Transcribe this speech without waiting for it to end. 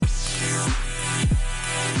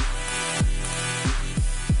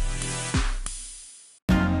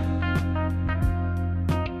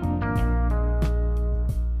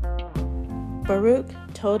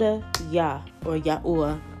Toda Yah or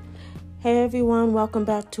Yahuwah. Hey everyone, welcome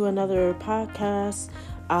back to another podcast.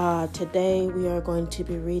 Today we are going to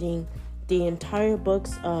be reading the entire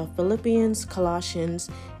books of Philippians, Colossians,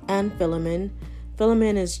 and Philemon.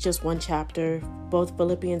 Philemon is just one chapter. Both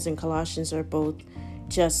Philippians and Colossians are both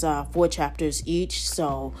just 4 chapters each.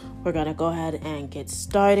 So we're going to go ahead and get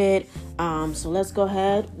started. So let's go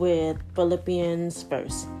ahead with Philippians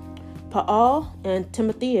first. Paul and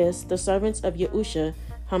Timotheus, the servants of Yahushua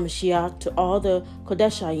HaMashiach, to all the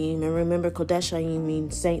Kodeshayim, and remember Kodeshayim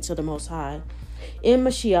means saints of the Most High, in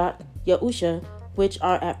Mashiach Yahushua, which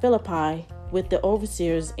are at Philippi, with the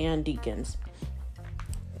overseers and deacons.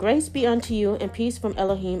 Grace be unto you and peace from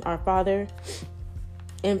Elohim our Father,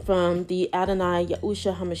 and from the Adonai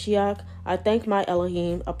Yahushua HaMashiach. I thank my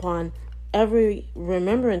Elohim upon every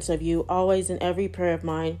remembrance of you, always in every prayer of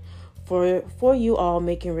mine, for you all,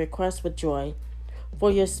 making requests with joy, for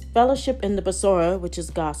your fellowship in the Besorah, which is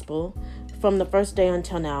gospel, from the first day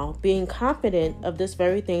until now, being confident of this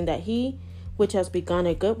very thing, that he which has begun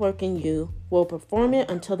a good work in you will perform it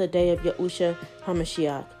until the day of Yahushua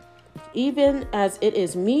HaMashiach. Even as it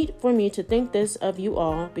is meet for me to think this of you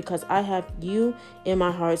all, because I have you in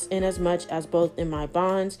my hearts, inasmuch as both in my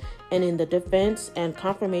bonds and in the defense and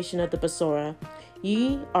confirmation of the Besorah,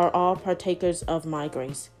 ye are all partakers of my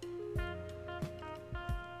grace.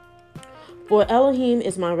 For Elohim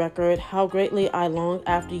is my record, how greatly I long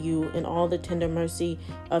after you in all the tender mercy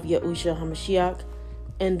of Yahushua HaMashiach.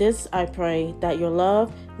 And this I pray, that your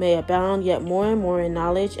love may abound yet more and more in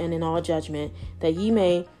knowledge and in all judgment, that ye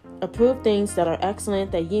may approve things that are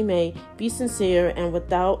excellent, that ye may be sincere and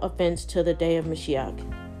without offense till the day of Mashiach,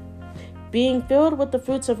 being filled with the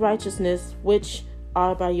fruits of righteousness, which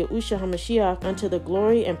are by Yahushua HaMashiach, unto the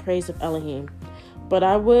glory and praise of Elohim. But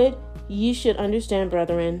I would ye should understand,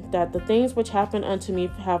 brethren, that the things which happened unto me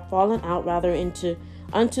have fallen out rather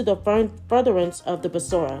unto the furtherance of the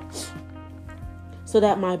Besorah, so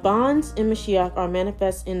that my bonds in Mashiach are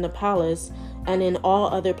manifest in the palace and in all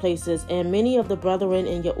other places. And many of the brethren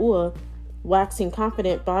in Yahuwah, waxing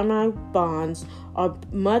confident by my bonds, are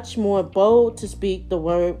much more bold to speak the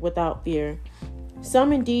word without fear.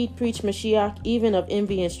 Some indeed preach Mashiach, even of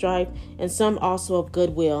envy and strife, and some also of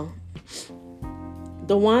goodwill.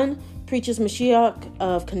 The one preaches Mashiach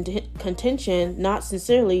of contention, not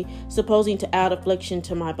sincerely, supposing to add affliction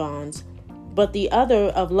to my bonds, but the other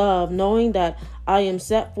of love, knowing that I am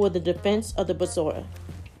set for the defense of the Besorah.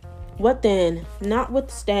 What then?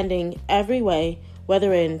 Notwithstanding every way,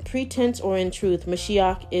 whether in pretense or in truth,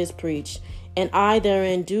 Mashiach is preached, and I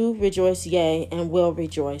therein do rejoice, yea, and will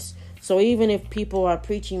rejoice. So even if people are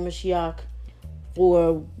preaching Mashiach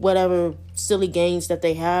for whatever silly gains that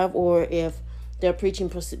they have, or if they're preaching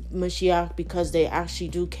Mashiach because they actually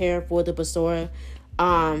do care for the Besorah,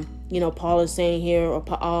 Paul is saying here, or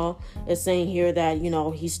Paul is saying here that,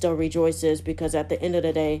 he still rejoices, because at the end of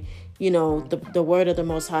the day, the word of the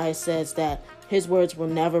Most High says that his words will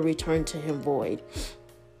never return to him void.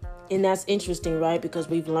 And that's interesting, right? Because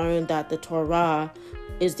we've learned that the Torah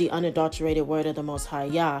is the unadulterated word of the Most High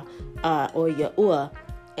Yah, or Yahuwah.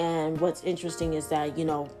 And what's interesting is that,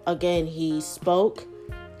 again,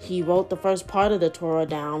 he wrote the first part of the Torah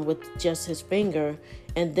down with just his finger,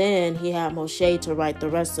 and then he had Moshe to write the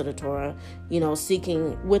rest of the Torah,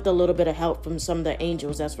 seeking with a little bit of help from some of the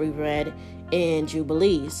angels, as we read in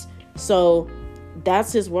Jubilees. So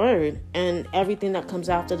that's his word, and everything that comes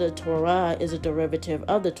after the Torah is a derivative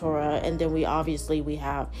of the Torah. And then we have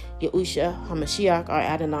Yahushua HaMashiach, our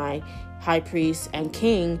Adonai, High Priest and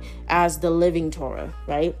King, as the living Torah,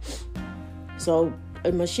 right? So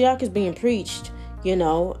Mashiach is being preached,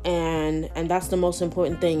 and that's the most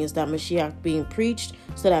important thing, is that Mashiach being preached,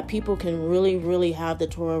 so that people can really, really have the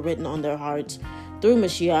Torah written on their hearts through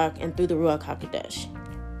Mashiach and through the Ruach HaKodesh.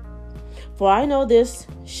 For I know this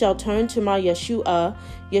shall turn to my Yeshua.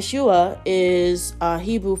 Yeshua is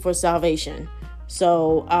Hebrew for salvation.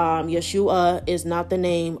 So Yeshua is not the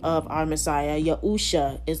name of our Messiah.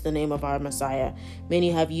 Yahusha is the name of our Messiah.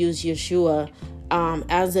 Many have used Yeshua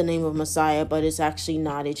as the name of Messiah, but it's actually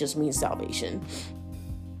not. It just means salvation.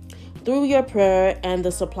 Through your prayer and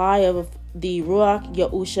the supply of the Ruach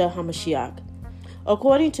Yahushua HaMashiach,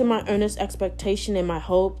 according to my earnest expectation and my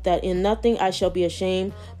hope, that in nothing I shall be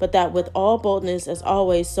ashamed, but that with all boldness, as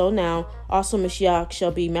always, so now also Mashiach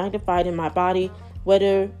shall be magnified in my body,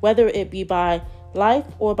 whether it be by life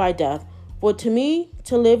or by death. For to me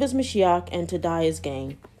to live is Mashiach, and to die is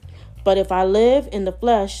gain. But if I live in the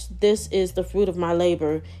flesh, this is the fruit of my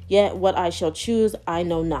labor. Yet what I shall choose I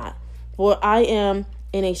know not. For I am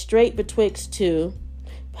in a strait betwixt two,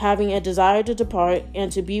 having a desire to depart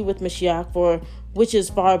and to be with Mashiach, for which is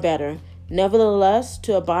far better. Nevertheless,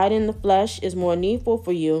 to abide in the flesh is more needful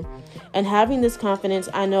for you. And having this confidence,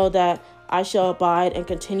 I know that I shall abide and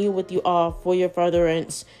continue with you all for your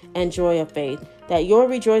furtherance and joy of faith, that your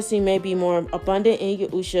rejoicing may be more abundant in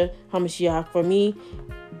Yahushua HaMashiach for me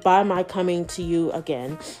by my coming to you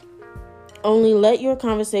again. Only let your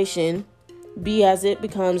conversation be as it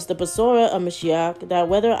becomes the Basora of Mashiach, that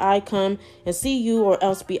whether I come and see you or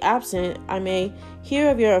else be absent, I may hear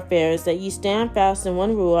of your affairs, that ye stand fast in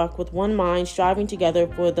one Ruach, with one mind, striving together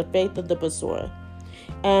for the faith of the Basora,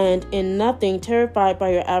 and in nothing terrified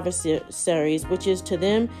by your adversaries, which is to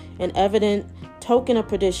them an evident token of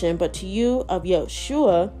perdition, but to you of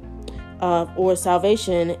Yeshua, or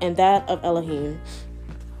salvation, and that of Elohim.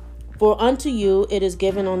 For unto you it is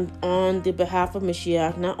given on the behalf of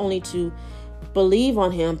Mashiach, not only to believe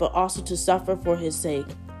on him, but also to suffer for his sake,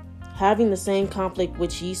 having the same conflict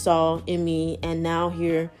which ye saw in me, and now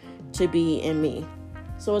hear to be in me.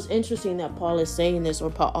 So it's interesting that Paul is saying this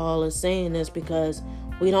because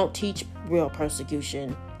we don't teach real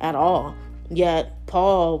persecution at all. Yet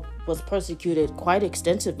Paul was persecuted quite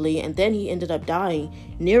extensively, and then he ended up dying.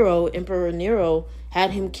 Emperor Nero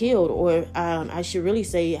had him killed, or I should really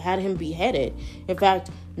say had him beheaded. In fact,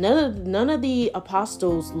 none of the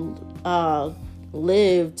apostles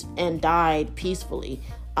lived and died peacefully.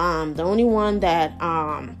 The only one that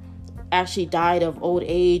actually died of old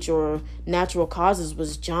age or natural causes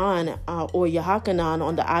was John or Yohanan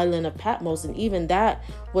on the island of Patmos, and even that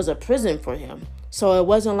was a prison for him. So it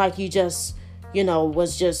wasn't like he just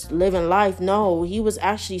was just living life. No, he was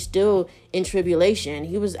actually still in tribulation.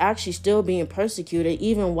 He was actually still being persecuted,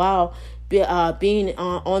 even while being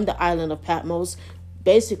on the island of Patmos,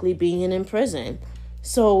 basically being in prison.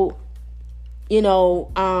 So,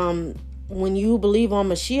 when you believe on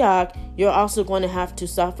Mashiach, you're also going to have to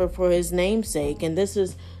suffer for his name's sake. And this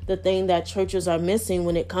is the thing that churches are missing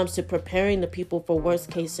when it comes to preparing the people for worst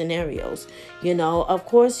case scenarios. Of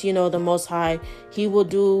course, the Most High, he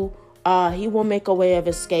will make a way of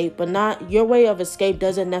escape, but not your way of escape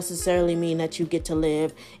doesn't necessarily mean that you get to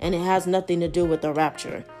live, and it has nothing to do with the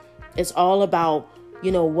rapture. It's all about,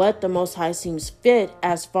 what the Most High seems fit,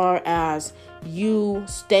 as far as you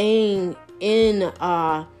staying in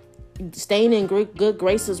good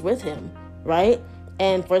graces with him, right?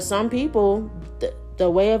 And for some people, the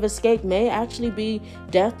way of escape may actually be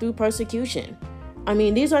death through persecution. I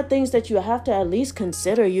mean, these are things that you have to at least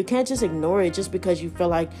consider. You can't just ignore it just because you feel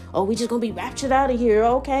like, oh, we just gonna be raptured out of here.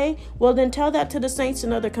 Okay, well then tell that to the saints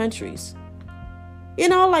in other countries.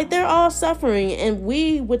 They're all suffering, and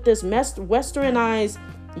we, with this westernized,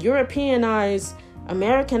 Europeanized,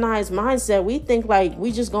 Americanized mindset, we think like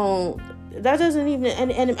we just gonna, that doesn't even,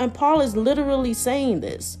 and Paul is literally saying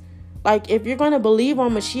this. Like, if you're going to believe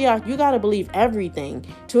on Mashiach, you got to believe everything,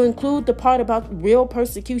 to include the part about real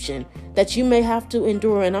persecution that you may have to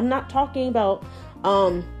endure. And I'm not talking about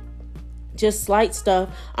just slight stuff.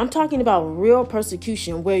 I'm talking about real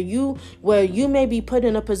persecution where you may be put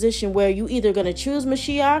in a position where you either going to choose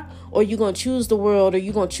Mashiach, or you're going to choose the world, or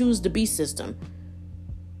you're going to choose the beast system.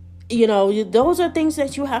 Those are things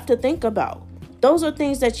that you have to think about. Those are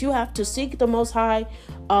things that you have to seek the Most High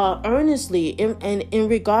earnestly in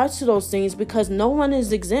regards to those things, because no one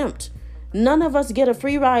is exempt. None of us get a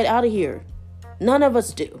free ride out of here. None of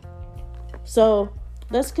us do. So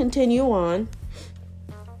let's continue on.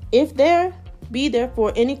 If there be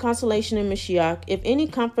therefore any consolation in Mashiach, if any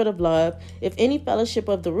comfort of love, if any fellowship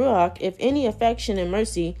of the Ruach, if any affection and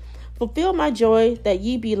mercy, fulfill my joy, that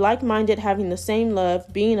ye be like-minded, having the same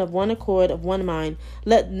love, being of one accord, of one mind.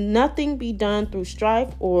 Let nothing be done through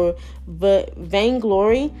strife or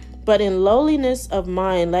vainglory, but in lowliness of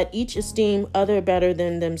mind let each esteem other better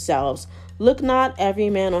than themselves. Look not every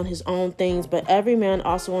man on his own things, but every man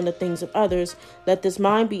also on the things of others. Let this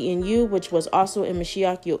mind be in you, which was also in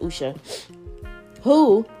Mashiach Yahushua,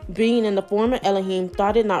 who, being in the form of Elohim,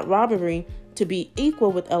 thought it not robbery to be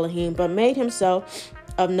equal with Elohim, but made himself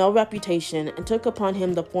of no reputation, and took upon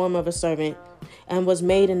him the form of a servant, and was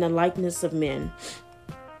made in the likeness of men.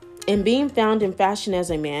 And being found in fashion as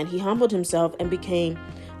a man, he humbled himself and became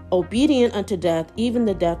obedient unto death, even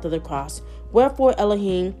the death of the cross. Wherefore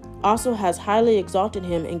Elohim also has highly exalted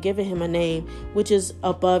him, and given him a name which is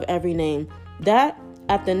above every name, that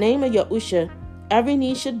at the name of Yahushua every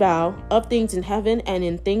knee should bow, of things in heaven and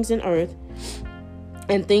in things in earth,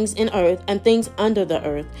 and things in earth, and things under the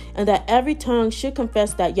earth, and that every tongue should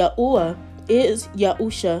confess that Yahuwah is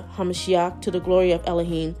Yahushua HaMashiach, to the glory of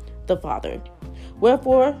Elohim the Father.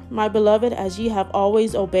 Wherefore, my beloved, as ye have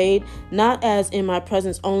always obeyed, not as in my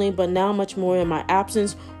presence only, but now much more in my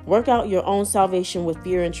absence, work out your own salvation with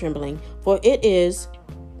fear and trembling. For it is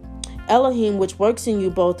Elohim, which works in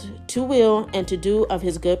you both to will and to do of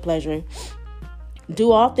his good pleasure.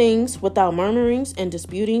 Do all things without murmurings and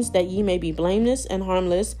disputings, that ye may be blameless and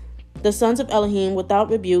harmless, the sons of Elohim without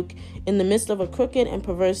rebuke, in the midst of a crooked and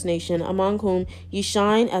perverse nation, among whom ye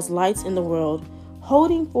shine as lights in the world,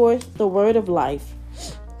 holding forth the word of life,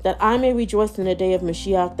 that I may rejoice in the day of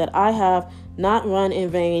Mashiach, that I have not run in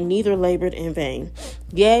vain, neither labored in vain.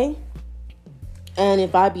 Yea, and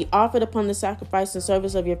if I be offered upon the sacrifice and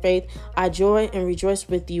service of your faith, I joy and rejoice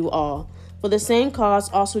with you all. For the same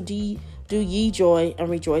cause also do ye joy and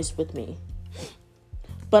rejoice with me.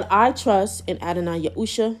 But I trust in Adonai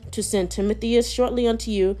Yahusha to send Timotheus shortly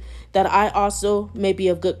unto you, that I also may be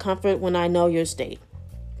of good comfort when I know your state.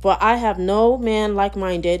 For I have no man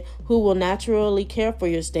like-minded who will naturally care for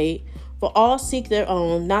your state, for all seek their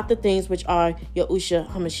own, not the things which are Yahusha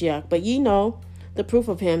HaMashiach. But ye know the proof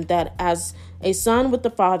of him, that as a son with the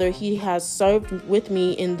Father, he has served with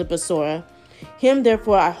me in the Besorah. Him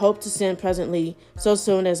therefore I hope to send presently, so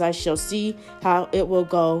soon as I shall see how it will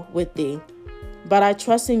go with thee. But I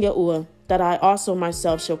trust in Yahuwah, that I also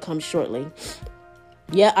myself shall come shortly.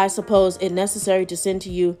 Yet I suppose it necessary to send to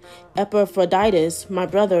you Epaphroditus, my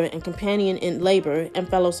brother and companion in labor and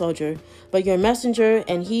fellow soldier, but your messenger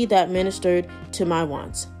and he that ministered to my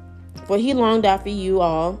wants. For he longed after you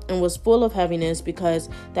all, and was full of heaviness, because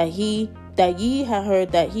that ye had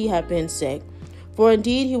heard that he had been sick. For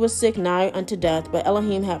indeed he was sick nigh unto death, but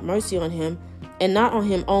Elohim had mercy on him, and not on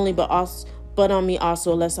him only, but on me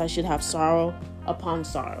also, lest I should have sorrow upon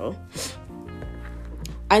sorrow.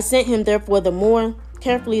 I sent him therefore the more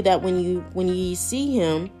carefully, that when ye see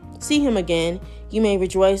him again, you may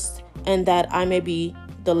rejoice, and that I may be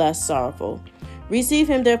the less sorrowful. Receive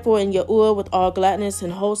him therefore in Yahuwah with all gladness,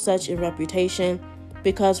 and hold such in reputation,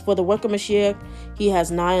 because for the work of Mashiach he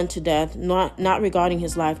has nigh unto death, not regarding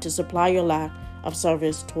his life, to supply your lack of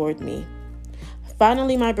service toward me.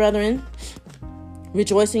 Finally, my brethren,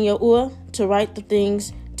 rejoice in Yahuwah. To write the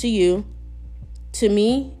things to you, to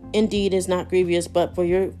me indeed is not grievous, but for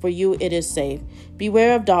you it is safe.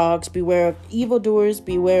 Beware of dogs, beware of evildoers,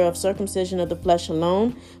 beware of circumcision of the flesh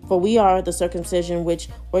alone, for we are the circumcision which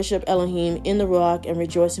worship Elohim in the Ruach and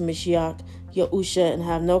rejoice in Mashiach Yahusha, and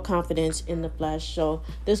have no confidence in the flesh. So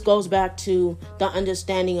this goes back to the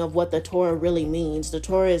understanding of what the Torah really means. The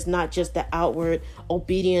Torah is not just the outward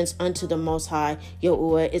obedience unto the Most High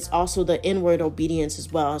Yahuwah, it's also the inward obedience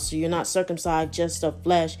as well. So you're not circumcised just of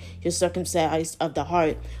flesh, you're circumcised of the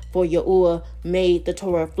heart. For Yahuwah made the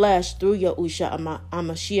Torah flesh through Yahusha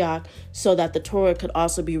HaMashiach, so that the Torah could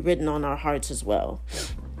also be written on our hearts as well.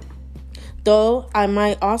 Though I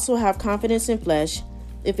might also have confidence in flesh,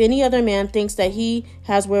 if any other man thinks that he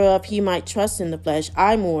has whereof he might trust in the flesh,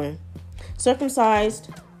 I more. Circumcised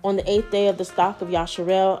on the 8th day of the stock of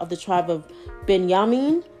Yasharel of the tribe of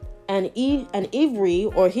Benjamin, an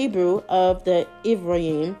Ivri or Hebrew of the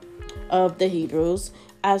Ivraim of the Hebrews,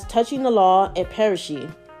 as touching the law a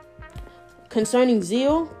Perishi. Concerning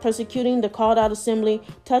zeal, persecuting the called out assembly,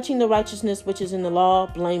 touching the righteousness which is in the law,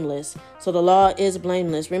 blameless. So the law is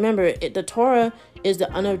blameless. Remember, the Torah is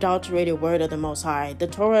the unadulterated word of the Most High. The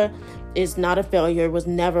Torah is not a failure, was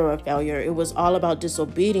never a failure. It was all about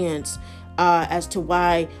disobedience as to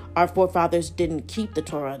why our forefathers didn't keep the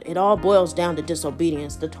Torah. It all boils down to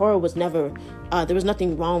disobedience. The Torah was never, there was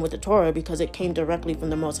nothing wrong with the Torah because it came directly from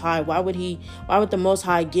the Most High. Why would the Most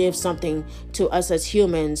High give something to us as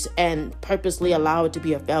humans and purposely allow it to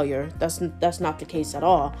be a failure? That's not the case at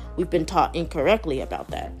all. We've been taught incorrectly about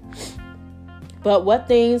that. But what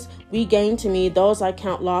things we gain to me, those I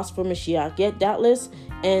count loss for Mashiach. Yet doubtless,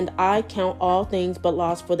 and I count all things but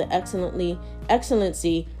loss for the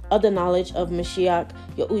excellency of the knowledge of Mashiach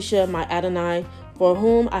Yahusha, my Adonai, for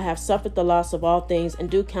whom I have suffered the loss of all things, and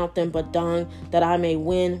do count them but dung, that I may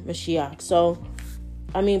win Mashiach. So,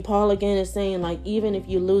 Paul again is saying, like, even if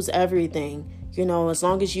you lose everything, as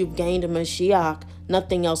long as you've gained a Mashiach,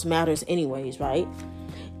 nothing else matters anyways, right?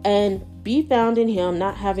 And be found in him,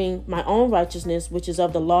 not having my own righteousness, which is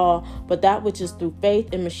of the law, but that which is through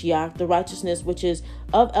faith in Mashiach, the righteousness which is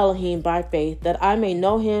of Elohim by faith, that I may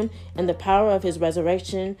know him and the power of his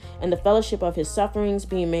resurrection and the fellowship of his sufferings,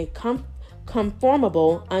 being made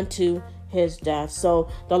conformable unto his death. So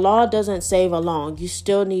the law doesn't save alone. You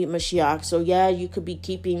still need Mashiach. So yeah, you could be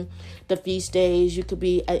keeping the feast days. You could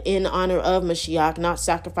be in honor of Mashiach, not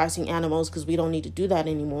sacrificing animals, because we don't need to do that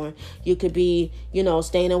anymore. You could be,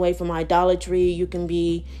 staying away from idolatry. You can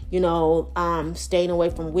be, staying away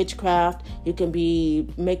from witchcraft. You can be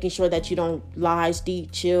making sure that you don't lie, steal,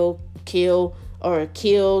 kill,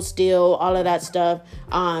 steal, all of that stuff.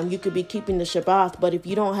 You could be keeping the Shabbat, but if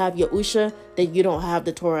you don't have Yahusha, then you don't have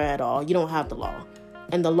the Torah at all. You don't have the law.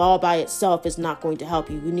 And the law by itself is not going to help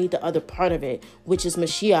you. You need the other part of it, which is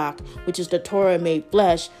Mashiach, which is the Torah made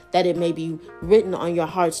flesh, that it may be written on your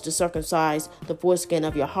hearts to circumcise the foreskin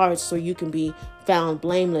of your hearts so you can be found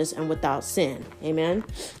blameless and without sin. Amen.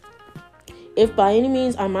 If by any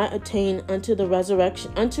means I might attain unto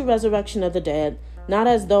resurrection of the dead, not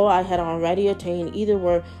as though I had already attained, either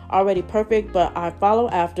were already perfect, but I follow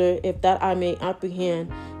after, if that I may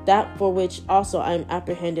apprehend that for which also I am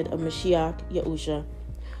apprehended of Mashiach Yahusha.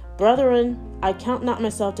 Brethren, I count not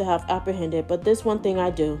myself to have apprehended, but this one thing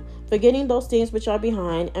I do, forgetting those things which are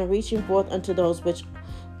behind, and reaching forth unto those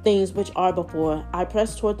things which are before, I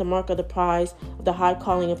press toward the mark of the prize of the high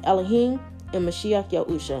calling of Elohim in Mashiach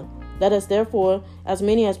Yahusha. Let us therefore, as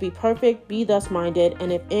many as be perfect, be thus minded,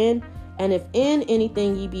 and if in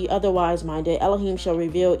anything ye be otherwise minded, Elohim shall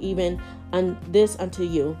reveal even this unto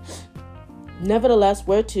you. Nevertheless,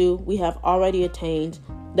 whereto we have already attained,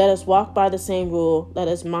 let us walk by the same rule, let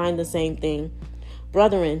us mind the same thing.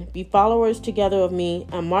 Brethren, be followers together of me,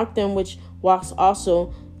 and mark them which walk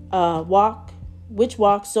so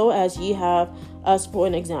as ye have us for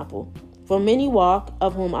an example. For many walk,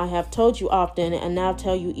 of whom I have told you often, and now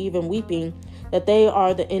tell you even weeping, that they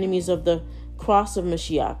are the enemies of the cross of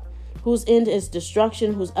Mashiach, whose end is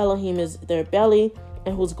destruction, whose Elohim is their belly,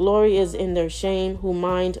 and whose glory is in their shame, who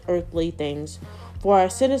mind earthly things. For our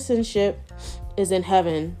citizenship is in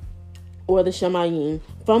heaven, or the Shemayim,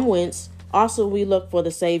 from whence also we look for the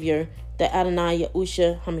Savior, the Adonai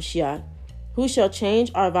Yahusha HaMashiach, who shall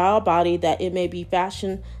change our vile body, that it may be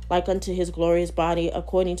fashioned like unto his glorious body,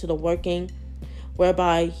 according to the working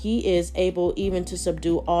whereby he is able even to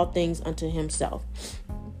subdue all things unto himself.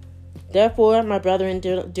 Therefore, my brethren,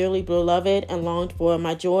 dearly beloved and longed for,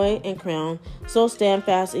 my joy and crown, so stand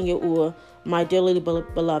fast in Yahuwah, my dearly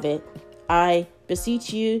beloved. I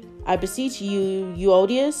beseech you,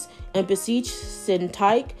 Euodias, and beseech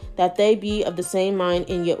Syntyche, that they be of the same mind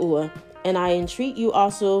in Yahuwah. And I entreat you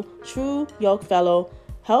also, true yoke fellow,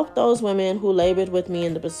 help those women who labored with me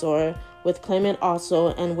in the Besorah, with Clement also,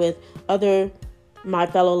 and with other my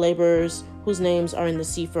fellow laborers whose names are in the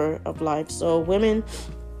Sefer of life. So women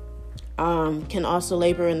can also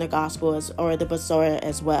labor in the gospel or the Besorah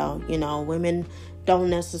as well. You know, women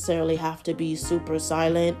don't necessarily have to be super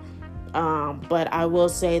silent. But I will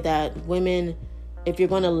say that women, if you're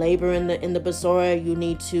going to labor in the Besorah, you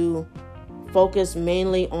need to focus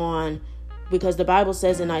mainly on, because the Bible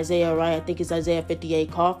says in Isaiah, right? I think it's Isaiah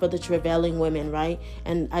 58, call for the travailing women, right?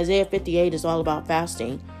 And Isaiah 58 is all about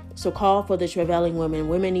fasting. So call for the travailing women.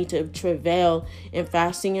 Women need to travail in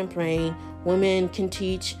fasting and praying. Women can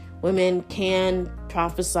teach. Women can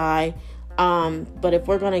prophesy. But if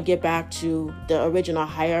we're going to get back to the original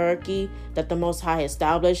hierarchy that the Most High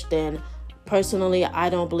established, then personally, I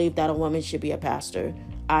don't believe that a woman should be a pastor.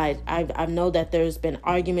 I know that there's been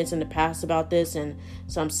arguments in the past about this, and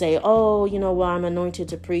some say, oh, you know, well, I'm anointed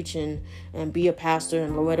to preach and be a pastor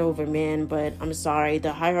and lord over men. But I'm sorry,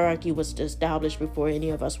 the hierarchy was established before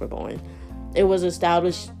any of us were born. It was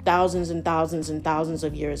established thousands and thousands and thousands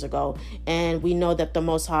of years ago. And we know that the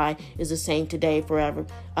Most High is the same today, forever,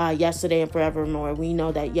 yesterday and forevermore. We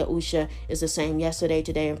know that Yahusha is the same yesterday,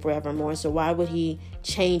 today, and forevermore. So why would he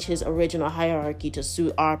change his original hierarchy to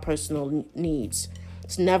suit our personal needs?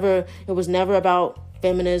 It was never about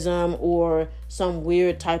feminism or some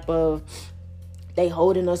weird type of they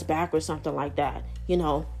holding us back or something like that. You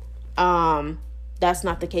know, that's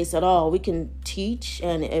not the case at all. We can teach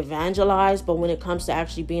and evangelize, but when it comes to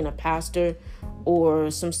actually being a pastor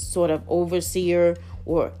or some sort of overseer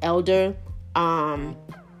or elder,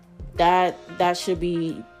 that should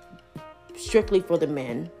be strictly for the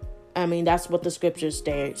men. I mean, that's what the scriptures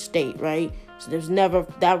state, right? So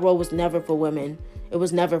that role was never for women. It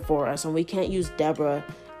was never for us. And we can't use Deborah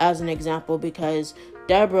as an example, because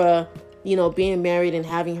Deborah, you know, being married and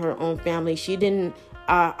having her own family, she didn't,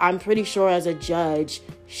 I'm pretty sure as a judge,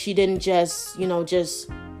 she didn't just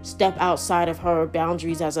step outside of her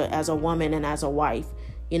boundaries as a woman and as a wife.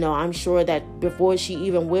 You know, I'm sure that before she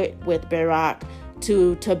even went with Barak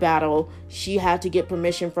to battle, she had to get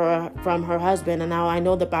permission from her husband. And now I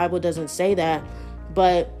know the Bible doesn't say that,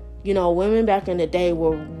 but you know, women back in the day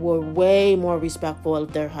were way more respectful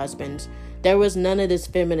of their husbands. There was none of this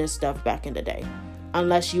feminist stuff back in the day,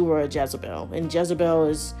 unless you were a Jezebel. And Jezebel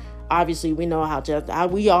is, obviously, we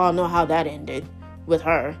all know how that ended with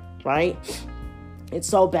her, right? It's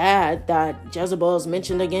so bad that Jezebel is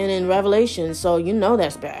mentioned again in Revelation, so you know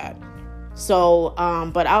that's bad. So,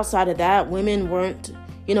 but outside of that, women weren't,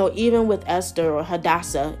 you know, even with Esther, or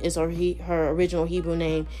Hadassah is her original Hebrew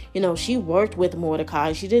name, you know, she worked with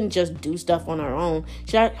Mordecai. She didn't just do stuff on her own.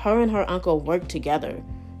 Her and her uncle worked together.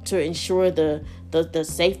 ensure the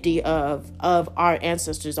safety of our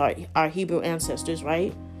ancestors, our Hebrew ancestors,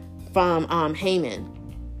 right? From Haman.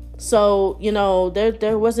 So,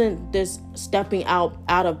 there wasn't this stepping out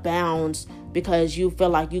of bounds because you feel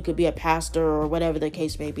like you could be a pastor or whatever the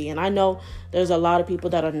case may be. And I know there's a lot of people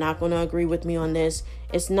that are not going to agree with me on this.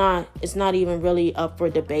 It's not even really up for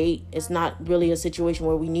debate. It's not really a situation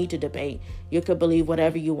where we need to debate. You could believe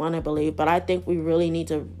whatever you want to believe, but I think we really need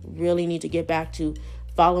to get back to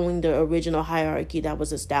following the original hierarchy that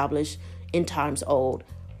was established in times old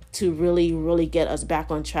to really, really get us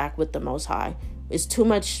back on track with the Most High. It's too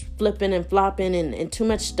much flipping and flopping and too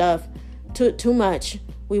much stuff. Too much.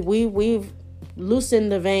 We've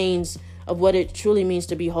loosened the veins of what it truly means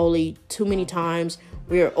to be holy too many times.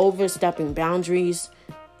 We are overstepping boundaries.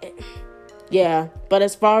 Yeah, but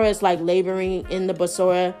as far as like laboring in the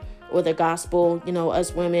Basora or the gospel,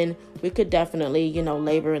 us women, we could definitely,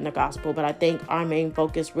 labor in the gospel. But I think our main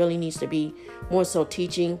focus really needs to be more so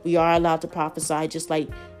teaching. We are allowed to prophesy, just like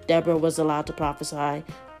Deborah was allowed to prophesy.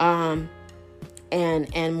 And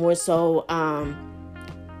more so,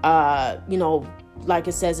 like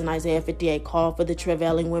it says in Isaiah 58, call for the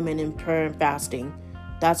travailing women in prayer and fasting.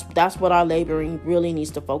 That's what our laboring really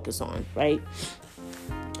needs to focus on, right?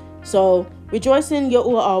 So rejoice in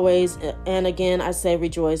Yahuwah always. And again, I say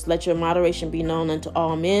rejoice. Let your moderation be known unto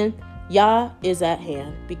all men. Yah is at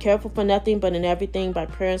hand. Be careful for nothing, but in everything by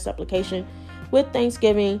prayer and supplication with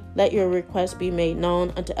thanksgiving, let your requests be made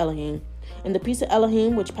known unto Elohim. And the peace of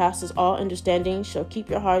Elohim, which passes all understanding, shall keep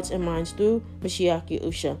your hearts and minds through Mashiach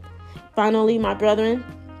Yahusha. Finally, brethren,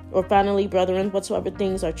 whatsoever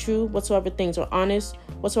things are true, whatsoever things are honest,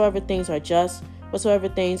 whatsoever things are just, whatsoever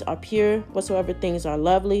things are pure, whatsoever things are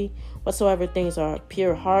lovely, whatsoever things are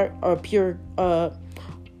pure heart, or pure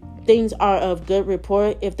things are of good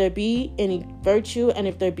report, if there be any virtue and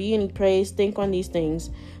if there be any praise, think on these things.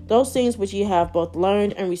 Those things which ye have both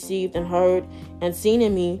learned and received and heard and seen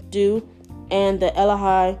in me, do, and the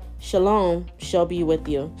Elohai Shalom shall be with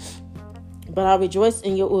you. But I rejoice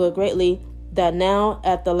in Yahuwah greatly, that now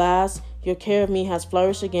at the last your care of me has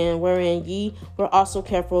flourished again, wherein ye were also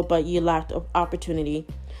careful, but ye lacked of opportunity.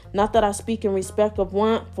 Not that I speak in respect of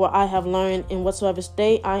want, for I have learned in whatsoever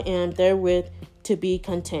state I am therewith to be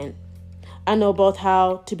content. I know both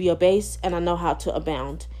how to be abased, and I know how to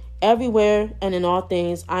abound. Everywhere and in all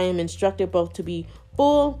things I am instructed both to be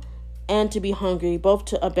full and to be hungry, both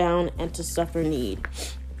to abound and to suffer need.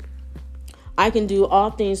 I can do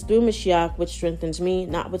all things through Mashiach, which strengthens me,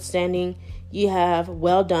 notwithstanding ye have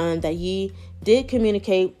well done that ye did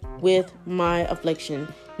communicate with my affliction.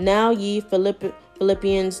 Now ye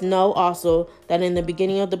Philippians know also that in the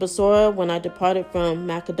beginning of the Basora, when I departed from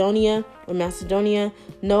Macedonia,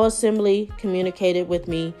 no assembly communicated with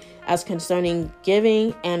me as concerning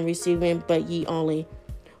giving and receiving, but ye only.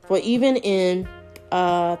 For even in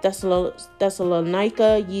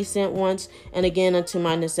Thessalonica ye sent once and again unto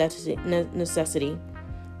my necessity.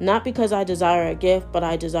 Not because I desire a gift, but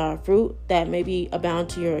I desire fruit, that may be abound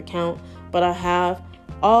to your account. But I have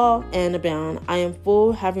all and abound. I am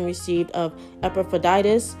full, having received of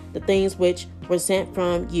Epaphroditus the things which were sent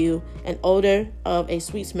from you, an odor of a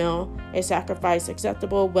sweet smell, a sacrifice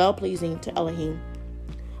acceptable, well-pleasing to Elohim.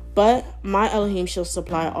 But my Elohim shall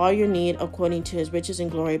supply all your need according to his riches and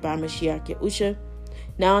glory by Mashiach Yahusha.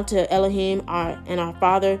 Now unto Elohim our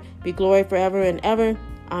Father be glory forever and ever.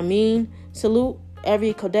 Amen. Salute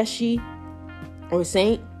every Kodeshi or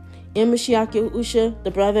saint in Mashiach Yahusha.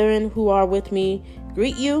 The brethren who are with me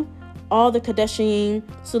greet you. All the Kodeshim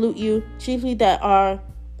salute you. Chiefly they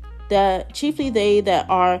that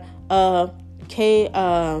are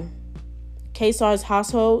Caesar's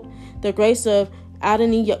household. The grace of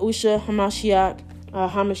Adonai Yahusha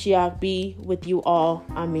Hamashiach be with you all.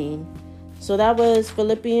 Amen. So that was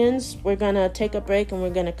Philippians. We're going to take a break and we're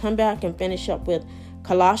going to come back and finish up with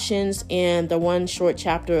Colossians and the one short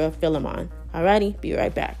chapter of Philemon. Alrighty, be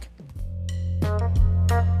right back.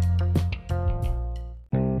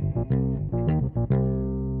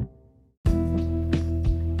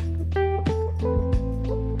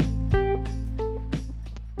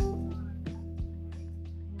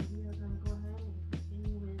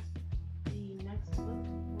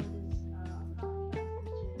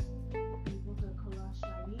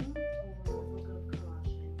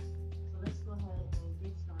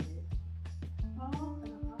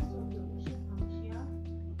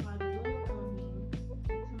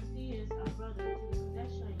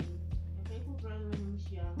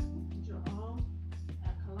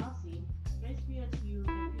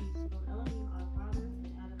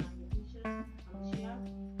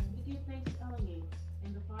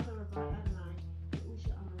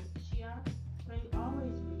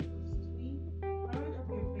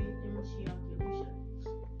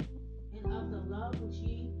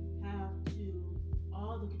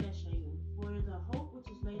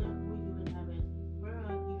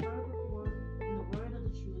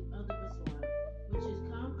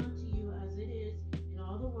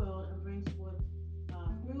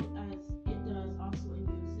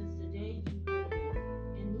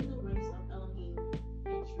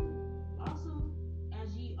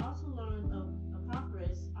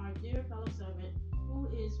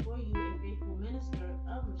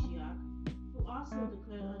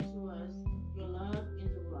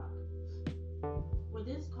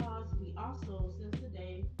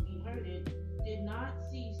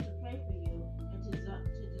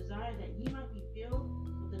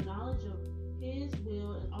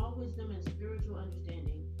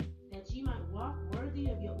 understanding, that ye might walk worthy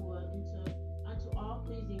of Yahuwah unto all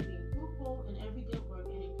pleasing, being fruitful in every good work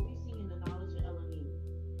and increasing in the knowledge of Elohim.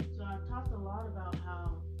 So I've talked a lot about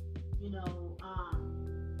how,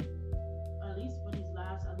 at least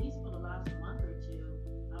for the last month or two,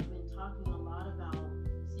 I've been talking a lot about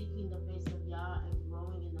seeking the face of Yah and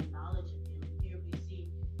growing in the knowledge of Him. And here we see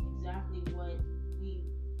exactly what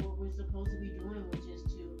we're supposed to be doing, which is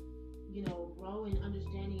to, grow in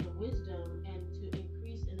understanding and wisdom and to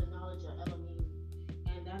increase in the knowledge of Elohim.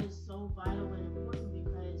 And that is so vital and important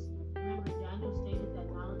because remember, Daniel stated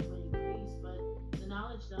that knowledge would increase, but the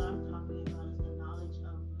knowledge that I'm talking about is the knowledge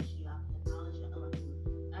of Mashiach, the knowledge of Elohim.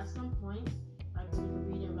 At some point, like we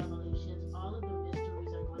read in Revelations, all of the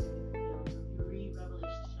mysteries are going to be revealed. So if you read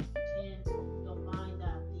Revelation chapter 10, you'll find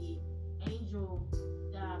that the angel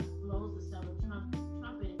that blows the seventh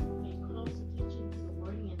trumpet, pay close attention to the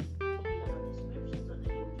wording and the descriptions of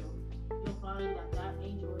the angel. You'll find that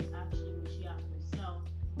angel is actually Mashiach himself.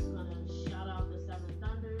 He's going to shout out the seven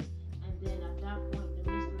thunders, and then at that point,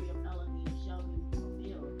 the mystery of Elohim shall be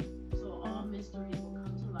revealed. So all mysteries will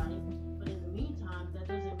come to light. But in the meantime, that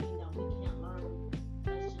doesn't mean that we can't learn,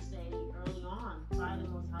 let's just say, early on, by the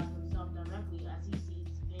Most High himself directly as he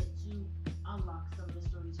sees fit to unlock some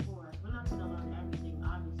mysteries for us. We're not going to learn everything,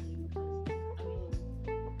 obviously, because,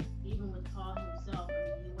 even with Paul himself,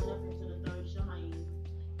 he went up into the third Shemayim,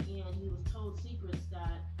 and he was told secrets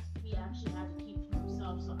that he actually had to keep to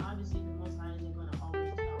himself. So obviously, the Most High isn't going to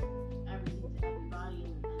always tell everything to everybody,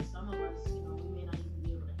 and some of us, we may not even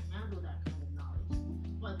be able to handle that kind of knowledge.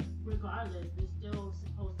 But regardless, we're still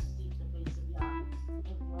supposed to seek the face of Yah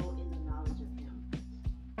and grow in the knowledge of Him.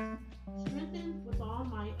 Strengthened with all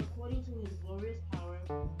might according to His glorious power,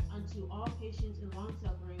 unto all patience and long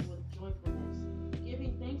suffering with joyfulness,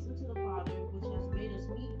 giving thanks unto the Father, which has made us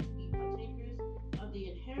meet to be partakers of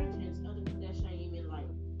the inheritance of the Kadeshayim in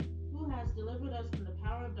light, who has delivered us from the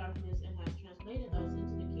power of darkness and has translated us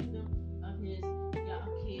into the kingdom of His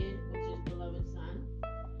Ya'akid, which is beloved Son,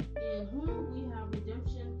 in whom we have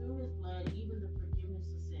redemption through His blood, even the forgiveness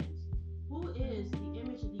of sins, who is the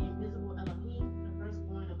image of the invisible Elohim, the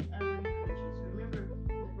firstborn of every creature. So remember,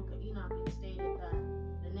 in the book of Enoch, it stated that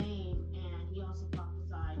the name, and he also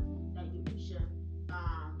prophesied that Yahusha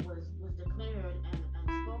was declared and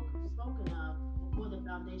spoken of before the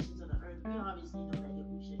foundations of the earth. We obviously know that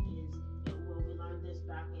Yahusha is Yahuwah. We learned this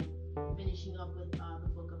back in finishing up with the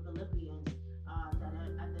book of Philippians, that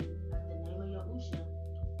at the name of Yahusha,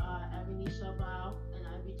 every knee shall bow and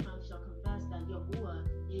every tongue shall confess that Yahuwah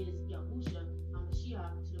is Yahusha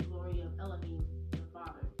HaMashiach, to the glory of Elohim, the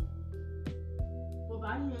Father. For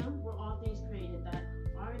by Him were all things created that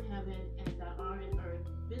are in heaven and that are in earth,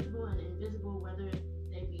 visible and invisible, whether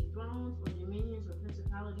they be thrones or dominions or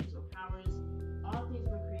principalities or powers. All things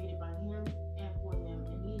were created by Him and for Him,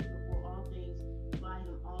 and He is before all things. By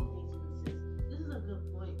Him all things consist. This is a good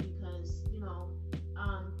point because,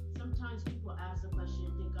 sometimes people ask the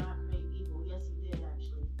question, did God create evil? Yes, He did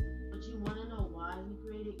actually. But you want to know why He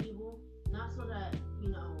created evil? Not so that,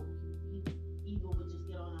 evil would just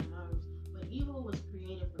get on our nerves, but evil was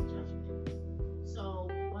created for judgment. So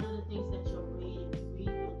one of the things that you'll read, if you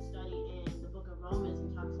read and study in the book of Romans,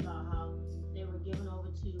 it talks about how they were given over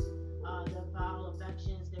to their foul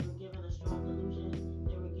affections, they were given a strong delusion,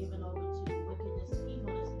 they were given over to wickedness and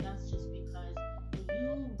evilness. And that's just because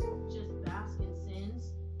when you just bask in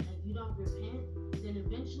sins and you don't repent, then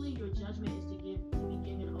eventually your judgment is to be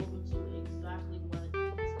given over to exactly what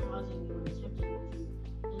is causing you and tempting you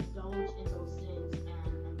to indulge in those sins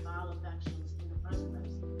and vile affections in the first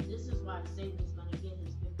place. This is why Satan is going to get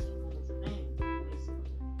his 15 minutes of fame,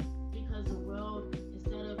 basically. Because the world,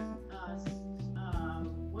 instead of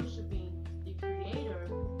worshiping the Creator,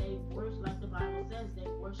 they worship, like the Bible says, they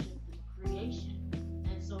worship the creation.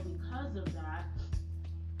 And so because of that,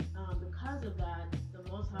 the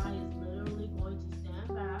Most High is literally going to stand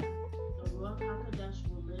back. The Ruach HaKodesh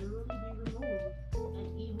will literally be removed,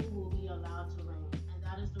 and evil will be allowed to reign. And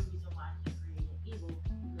that is the reason why He created evil,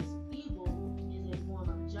 because evil is a form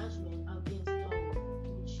of judgment against those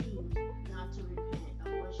who choose not to repent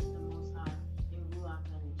and worship the Most High in Ruach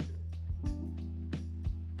and in truth.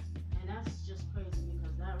 And that's just crazy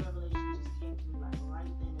because that revelation just came through like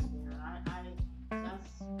right then and there.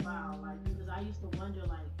 That's wow, because I used to wonder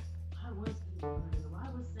why was evil created? Why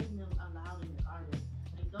was Satan allowed in the garden?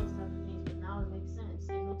 Those type of things, but now it makes sense.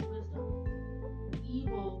 It makes wisdom.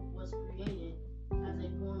 Evil was created as a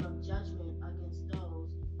form of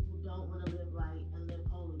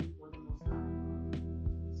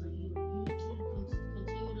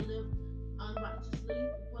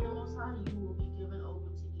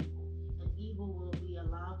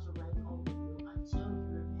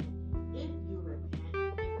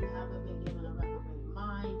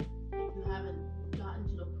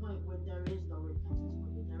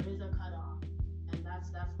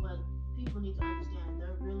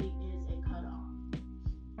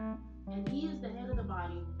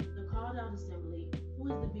out assembly, who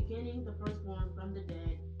is the beginning, the firstborn from the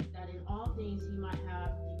dead, that in all things he might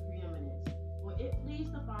have the preeminence. For it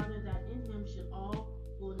pleased the Father that in him should all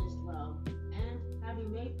fullness dwell, and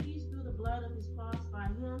having made peace through the blood of his cross, by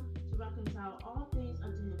him to reconcile all things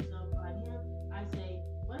unto himself. By him, I say,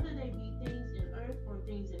 whether they be things in earth or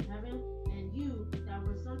things in heaven, and you that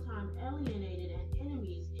were sometime alienated and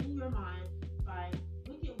enemies in your mind by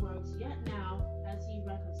wicked works, yet now has he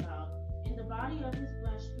reconciled in the body of his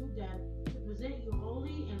flesh through death, to present you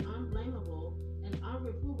holy and unblameable and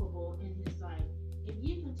unreprovable in his sight. If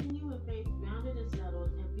ye continue in faith, grounded and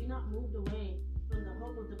settled, and be not moved away from the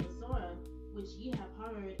hope of the Messiah, which ye have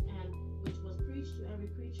heard, and which was preached to every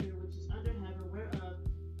creature which is under heaven, whereof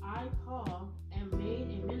I, Paul, am made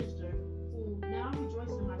a minister, who now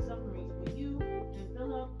rejoice in my sufferings for you, and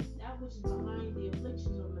fill up that which is behind the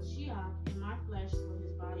afflictions of Mashiach in my flesh for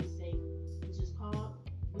his body's sake, which is the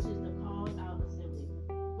called out assembly.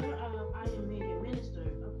 Whereof I am made a minister,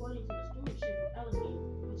 according to the stewardship of Elohim,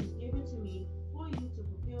 which is given to me for you to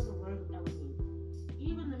fulfill the word of Elohim,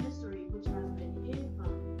 even the mystery which has been hid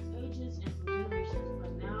from ages and from generations,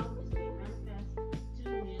 but now is made manifest to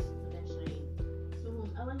his possession, to whom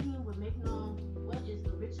Elohim would make known what is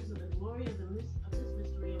the riches of the glory of this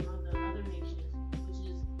mystery among the other nations, which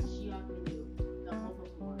is Mashiach in you, the hope of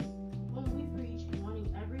glory, whom we preach, warning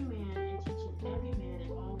every man and teaching every man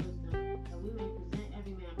in all wisdom, that we may present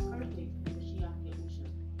every man perfect in Mashiach Yahusha.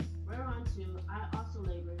 Whereunto I also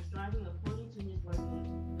labor, striving according to his working,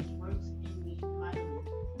 which works in me mightily.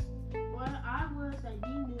 For I would that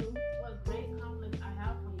ye knew what great conflict I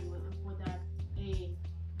have for you, and for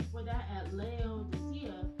that at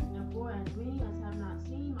Laodicea, and for as many as have not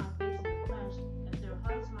seen my face in the flesh, that their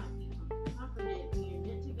hearts might be comforted, being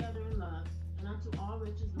knit together in love, and unto all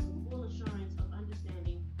riches of the full assurance of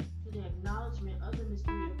understanding, to the acknowledgement of the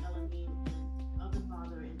mystery of Elohim, and of the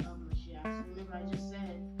Father, and of Mashiach. So remember, I just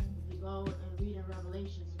said, if you go and read in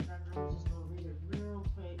Revelations, in fact, I'm just going to read it real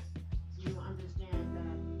quick, so you'll understand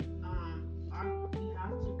that we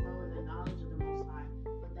have to grow in the knowledge of the Most High,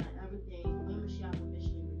 and that everything, when Mashiach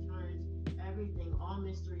officially returns, everything, all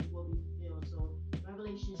mysteries will be fulfilled. So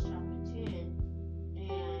Revelation chapter 10,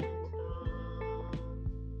 and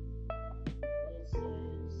it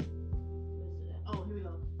says, here we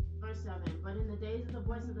go, verse 7. But in the days of the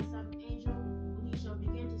voice of the seventh angel, when he shall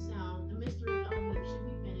begin to sound, the mystery of Elohim should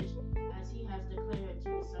be finished, as he has declared to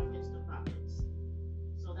his servants the prophets.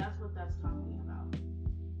 So that's what that's talking about.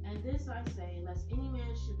 And this I say, lest any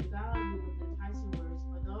man should beguile you with enticing words.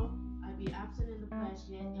 For though I be absent in the flesh,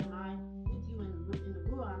 yet am I with you in the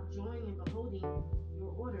Ruach, joying and beholding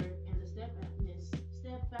your order and the steadfastness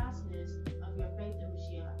of your faith in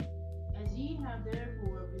Mashiach. As ye have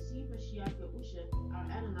therefore received Mashiach Yahusha, our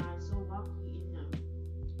Adonai, so walk ye in him,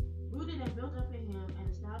 rooted and built up in him, and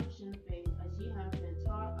established in the faith, as ye have been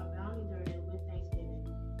taught, abounding therein with thanksgiving.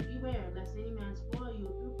 Beware, lest any man spoil you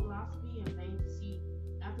through philosophy and vain deceit,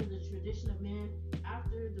 after the tradition of men,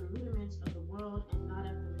 after the rudiments of the world, and not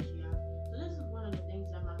after Mashiach. So this is one of the things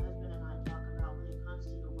that my husband and I talk about when it comes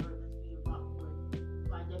to the word that's being brought forth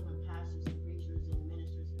by different pastors and preachers and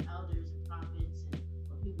ministers and elders and prophets, and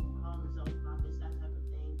what people call themselves prophets, that type of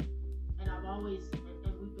thing. And I've always,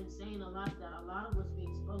 and we've been saying a lot, that a lot of what's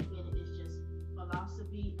being spoken is just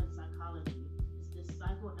philosophy and psychology. It's this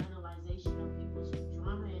psychoanalyzation of people's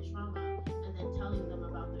drama and trauma, and then telling them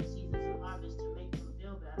about their seasons of harvest to make them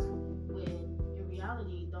feel better, when in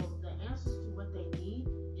reality, though, the answers to what they need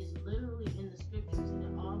is literally in the scriptures, and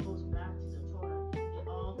it all goes back to the Torah. It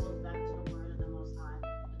all goes back to the word of the Most High.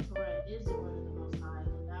 The Torah is the word of the Most High,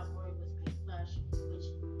 and that word was made flesh, which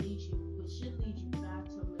should lead you back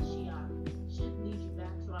to Mashiach, should lead you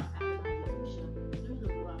back to our Adonai Yahusha through the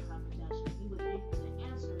Ruach HaKodesh. He would give you the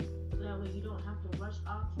answers, so that way you don't have to rush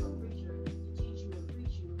off to a preacher to teach you and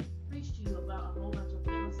preach to you about a whole bunch of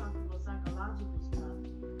philosophical, psychological stuff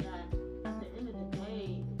that at the end of the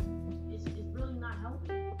day it's really not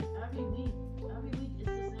helping. Every week it's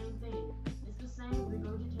the same thing. It's the same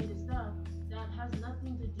regurgitated stuff that has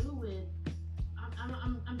nothing to do with,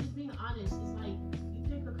 I'm just being honest. It's like you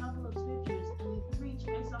pick a couple of scriptures and you preach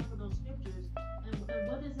based off of those scriptures, and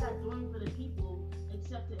what is that doing for the people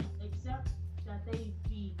except that they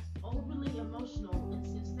be overly emotional and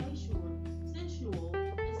sensual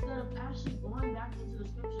instead of actually going back into the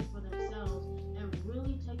scriptures for themselves and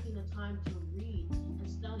really taking the time to read and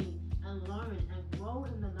study and learn and grow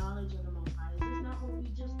in the knowledge of the Most High. Is this not what we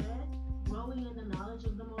just read? Growing in the knowledge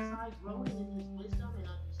of the Most High, growing in his wisdom and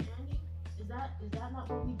understanding? Is that not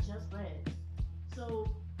what we just read? So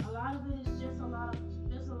a lot of it is just a lot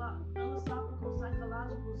philosophical,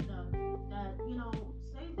 psychological stuff that,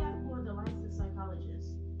 save that for the licensed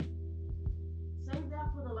psychologists.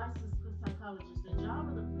 intelligence. The job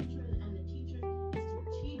of the preacher and the teacher is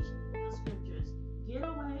to teach the scriptures. Get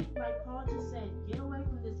away, like Paul just said, get away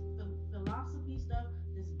from this philosophy stuff,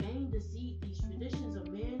 this vain deceit, these traditions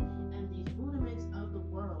of men, and these rudiments of the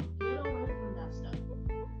world. Get away from that stuff.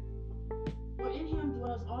 For in him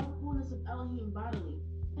dwells all the fullness of Elohim bodily,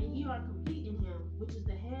 and ye are complete in him, which is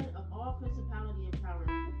the head of all principality and power,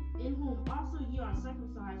 in whom also ye are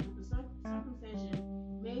circumcised with the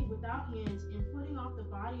circumcision made without hands, in putting off the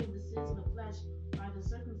body of the sins of the flesh by the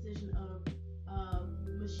circumcision of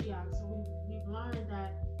Mashiach. So we've learned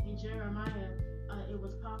that in Jeremiah, it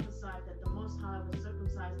was prophesied that the Most High would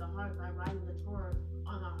circumcise the heart by writing the Torah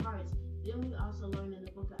on our hearts. Then we also learn in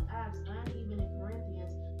the book of Acts and even in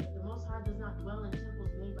Corinthians that the Most High does not dwell in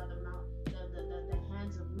temples made by the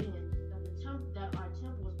hands of men. That our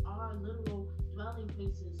temples are literal dwelling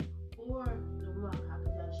places for the Ruach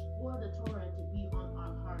HaKodesh, for the Torah to be on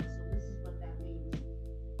our hearts. So this is what that means.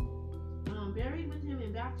 Buried with him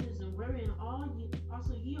in baptism, wherein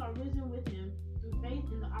also ye are risen with him through faith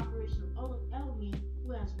in the operation of Elohim,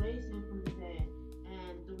 who has raised him from the dead.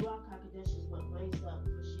 And the Ruach HaKodesh is what raised up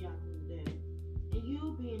Mashiach from the dead. And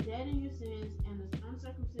you, being dead in your sins and the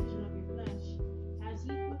uncircumcision of your flesh, has he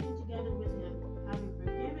quickened together with him, having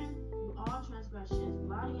forgiven you all transgressions,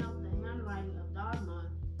 blotting out the handwriting of dogma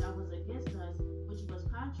that was against us, which was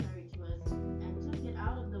contrary to us, and took it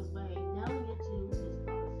out of the way, nailing it to his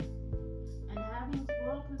cross. And having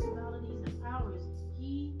spoiled principalities and powers,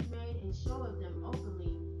 he made a show of them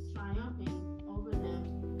openly, triumphing over them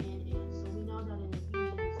in it. So we know that in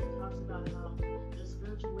Ephesians it talks about how the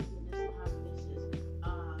spiritual wickedness in high places,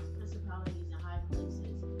 principalities in high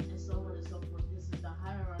places, and so on and so forth. This is the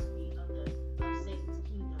hierarchy of Satan's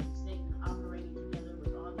kingdom. Satan operating together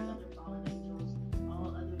with all the other fallen angels,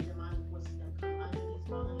 all other demonic forces that come under these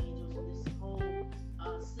fallen angels, and this whole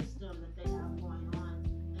system that they have going on.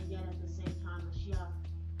 And yet at the same time, Mashiach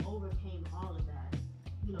overcame all of that,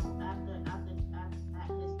 at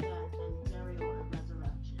his death and burial and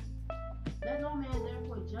resurrection. Let no man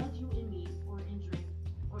therefore judge you in meat or in drink,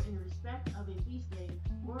 or in respect of a feast day,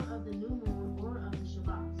 or of the new moon, or of the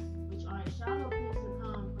Shabbats, which are a shadow of things to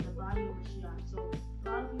come for the body of Mashiach. So a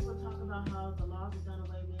lot of people talk about how the laws are done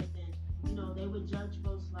away with, and they would judge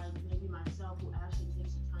folks like maybe myself, who actually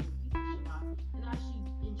takes the time to keep the Shabbat and actually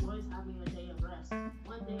enjoys having a day of rest,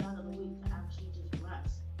 one day out of the week to actually just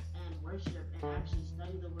rest and worship and actually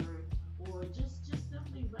study the word, or just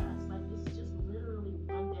simply rest. Like, this is just literally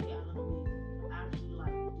one day out of the week to actually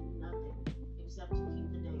do nothing except to keep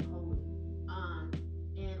the day holy.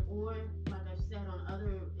 Or like I've said on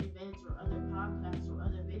other events or other podcasts or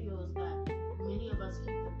other videos, that many of us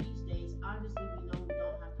keep the feast days. Obviously, we know we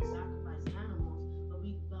don't have to sacrifice animals, but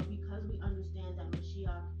because we understand that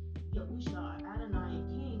Mashiach, Yahusha, our Adonai and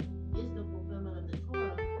King, is the fulfillment of the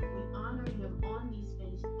Torah, we honor him on these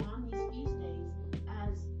feast days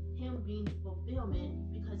as him being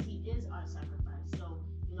fulfillment, because he is our sacrifice. So,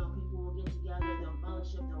 people will get together, they'll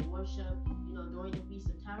fellowship, they'll worship, during the Feast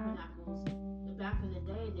of Tabernacles. Back in the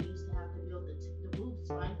day, they used to have to build the booths,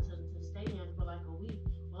 right, to stay in for like a week.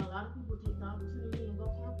 Well, a lot of people take the opportunity and go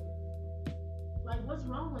camping. Like, what's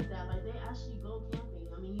wrong with that? Like, they actually go camping.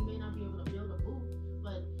 I mean, you may not be able to build a booth,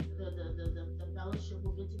 but the fellowship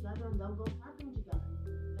will get together and they'll go camping together.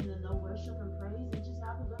 And then they'll worship and praise and just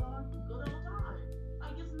have a good old time.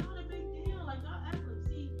 Like, it's not a big deal. Like, y'all act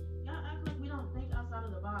like we don't think outside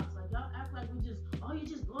of the box. Like, y'all act like you're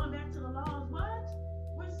just going back to the laws. What?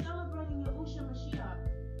 We're celebrating Yahushua Mashiach,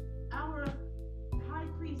 our high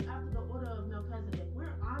priest after the order of Melchizedek.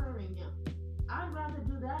 We're honoring him. I'd rather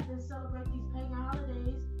do that than celebrate these pagan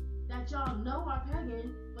holidays that y'all know are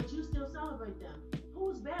pagan, but you still celebrate them.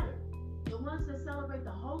 Who's better? The ones that celebrate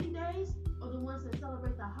the holy days, or the ones that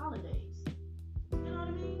celebrate the holidays? You know what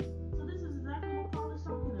I mean? So this is exactly what Paul is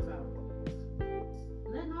talking about.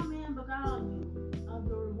 Let no man beguile you of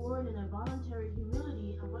your reward in involuntary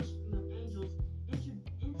humility and worshiping of angels,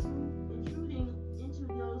 intruding into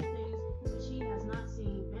those things which he has not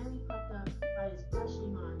seen, vanity puffed up by his fleshly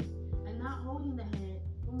mind, and not holding the head,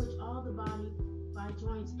 from which all the body by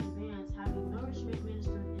joints and bands, having nourishment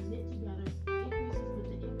ministered and knit together, increases with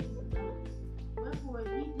the increase of element. Wherefore,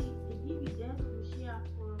 if ye be dead with Mashiach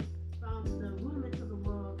from the rudiments of the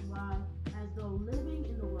world, why, as though living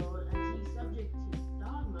in the world, as ye subject to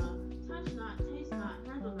dogma, touch not, taste not,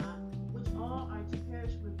 handle not, which all are to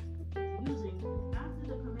perish with using, after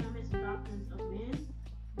the commandments and doctrines of men,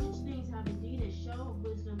 which things have indeed a show of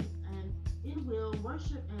wisdom, and in will,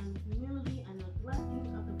 worship, and humility, and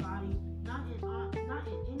neglecting of the body, not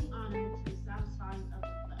in any honor to the satisfying of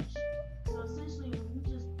the flesh. So essentially, when you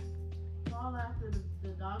just fall after the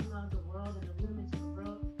dogma of the world and the rudiments of the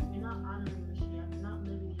world, you're not honoring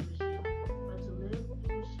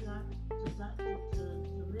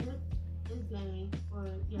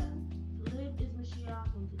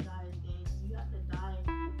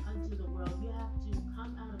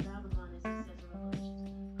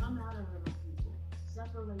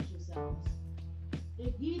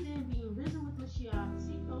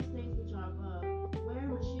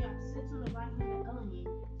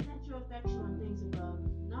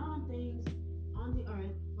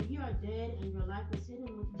dead, and your life is hidden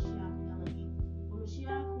with Mashiach Elohim. When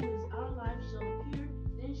Mashiach, who is our life, shall appear,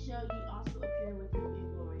 then shall ye also appear with him in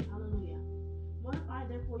glory. Hallelujah. Mortify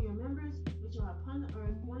therefore your members which are upon the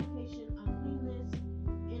earth, fornication, uncleanness,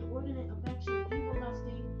 inordinate affection, evil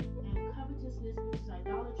lusting, and covetousness, which is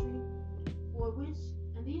idolatry, for which,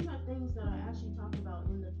 and these are things that are actually talked about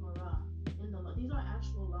in the Torah. These are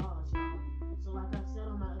actual laws, y'all. So like I've said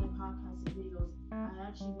on my other podcasts and videos, I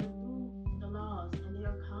actually went through the laws, and they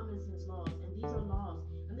are common sense laws, and these are laws.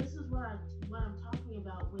 And this is what I'm talking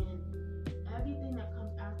about when everything that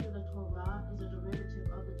comes after the Torah is a derivative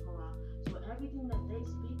of the Torah. So everything that they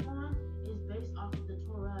speak on is based off of the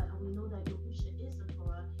Torah, and we know that Yahusha is the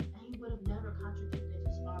Torah, and he would have never contradicted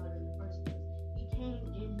his father in the first place. He came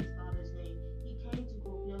in his father's name. He came to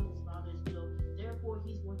fulfill his father's will. Therefore,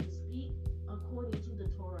 he's going to speak according to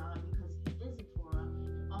the Torah because he is the Torah.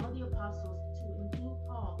 And all the apostles, to include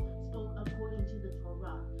Paul, spoke according to the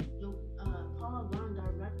Torah. Paul learned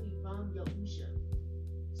directly from Yahusha.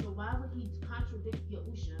 So why would he contradict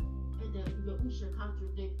Yahusha and then Yahusha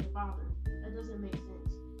contradict the Father? That doesn't make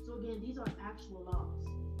sense. So again, these are actual laws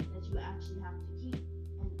that you actually have to keep,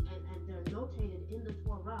 and they're notated in the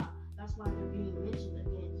Torah. That's why they're being mentioned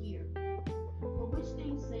again here. For which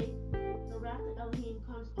things sake the wrath of Elohim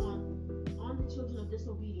comes on the children of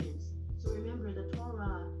disobedience. So remember, the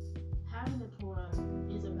Torah, having the Torah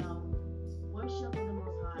is about worship of the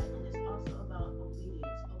Most High, and it's also about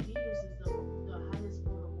obedience. Obedience is the highest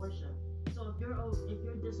form of worship. So if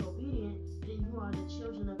you're disobedient, then you are the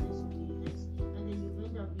children of disobedience, and then you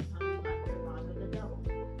end up becoming like your father, the devil,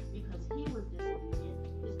 because he was disobedient.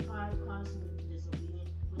 His pride caused him to be disobedient,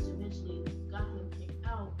 which eventually got him kicked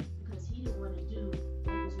out because he didn't want to do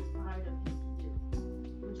what was required of him to do,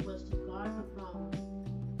 which was to guard the throne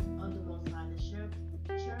of the Most High, the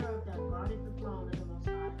cherub that guarded the throne of the Most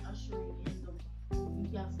High, ushering in the, you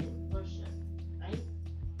guessed it, worship, right?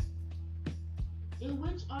 In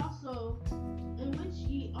which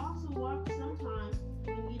ye also walked sometime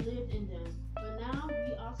when ye lived in them. But now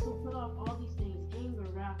ye also put off all these things: anger,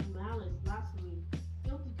 wrath, malice, blasphemy,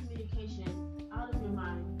 filthy communication out of your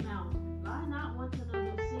mouth. Lie not one to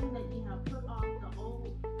another, seeing that ye have put off the old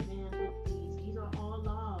man with these. These are all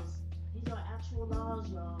laws. These are actual laws,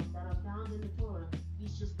 y'all, that are found in the Torah.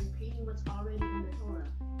 He's just repeating what's already in the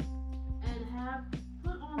Torah. And have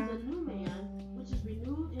put on the new man, which is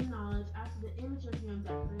renewed in knowledge after the image of him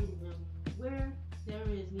that created him, where there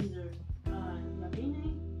is neither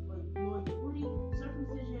Yavine nor Yehudi,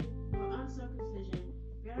 circumcision nor uncircumcision,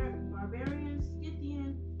 barbarian,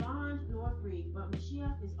 Scythian, bond nor free, but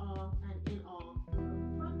Mashiach is all and in all.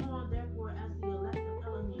 Put on therefore as the elect of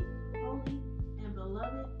Elohim, holy and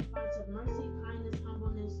beloved, hearts of mercy, kindness,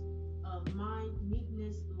 humbleness of mind,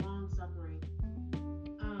 meekness, long suffering.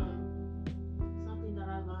 Something that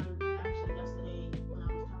I learned actually yesterday when I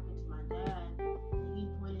was talking to my dad, and he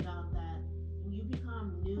pointed out that when you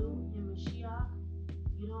become new in Mashiach,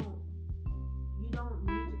 you don't need to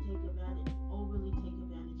overly take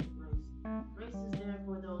advantage of grace. Grace is there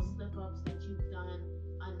for those slip-ups that you've done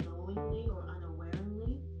unknowingly or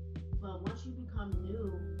unawareingly. But once you become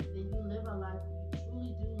new, then you live a life, you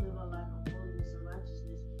truly do live a life of holiness and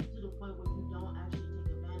righteousness to the point where you don't actually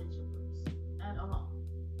take advantage of grace at all.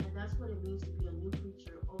 And that's what it means to be a new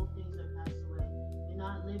creature. Old things are passed away. You're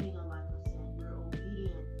not living a life of sin. You're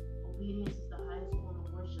obedient. Obedience is the highest form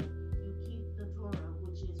of worship. You keep the Torah,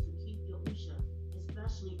 which is to keep Yahusha,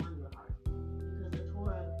 especially on your heart. Because the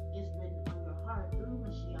Torah is written on your heart through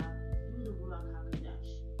Mashiach, through the Ruach HaKodesh.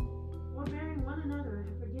 Forbearing one another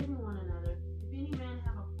and forgiving one another. If any man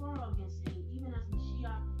have a quarrel against any, even as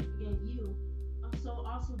Mashiach forgave you, so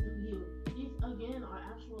also do you. These, again, are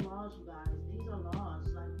actual laws, you guys. These are laws.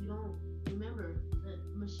 Like, you don't remember that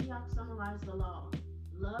Mashiach summarized the law.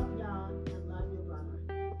 Love Yah and love your brother.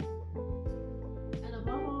 And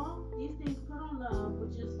above all, these things put on love,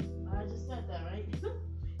 which is, I just said that, right?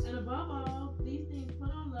 And above all, these things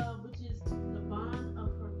put on love, which is the bond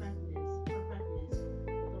of perfectness.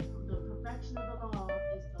 The perfection of the law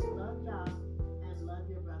is to love Yah and love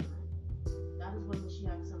your brethren. That is what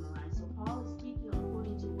Mashiach summarized. So Paul is speaking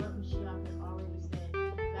according to what Mashiach had already said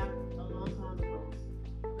back a long time ago.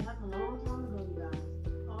 You guys.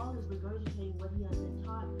 Paul is regurgitating what he has been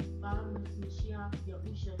taught by Mashiach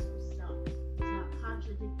Yahusha himself. He's not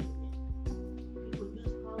contradicting it. People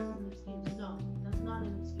use Paul as an excuse. No, that's not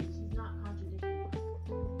an excuse. He's not contradicting it.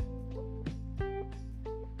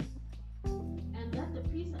 And let the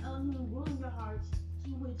peace of Elohim rule in your hearts,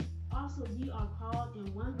 to which also ye are called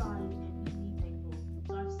in one body, and be ye thankful.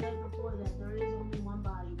 So I've said before that there is only one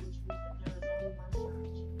body, which means that there is only one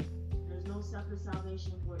church. There's no separate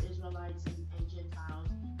salvation for Israelites and Gentiles.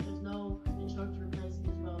 There's no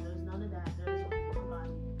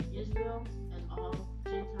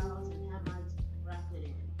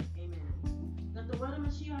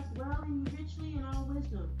Hamashiach dwell in you richly in all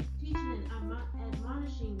wisdom, teaching and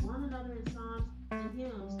admonishing one another in psalms and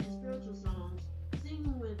hymns and spiritual songs,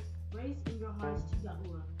 singing with grace in your hearts to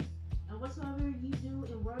Yahuwah. And whatsoever ye do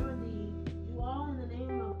in word or deed, do all in the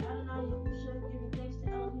name of Adonai Yahusha, giving thanks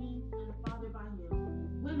to Elohim and the Father by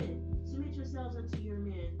him. Women, submit yourselves unto your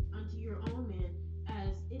men, unto your own men,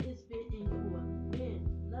 as it is fit in Yahuwah. Men,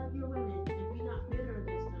 love your women, and be not bitter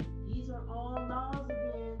against them. These are all laws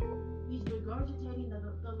again. He's regurgitating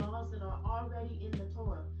the laws that are already in the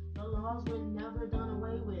Torah. The laws were never done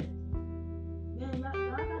away with. Man, y'all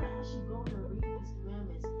gotta actually go and read these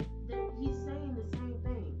commandments. He's saying the same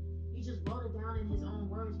thing. He just wrote it down in his own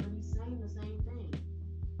words, but he's saying the same thing.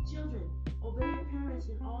 Children, obey your parents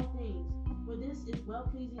in all things, for this is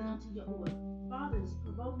well-pleasing unto Yahuwah. Fathers,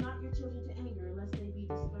 provoke not your children to anger, lest they be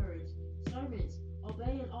discouraged. Servants,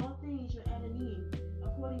 obey in all things your Adonai,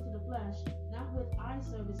 according to the flesh, not with eye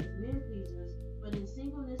service as men pleasers, but in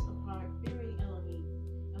singleness of heart, fearing Elohim.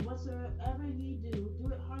 And whatsoever ye do, do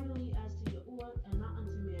it heartily as to Yahuwah and not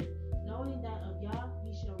unto men, knowing that of Yah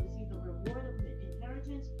ye shall receive the reward of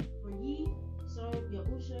inheritance, for ye serve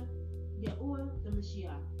Yahuwah the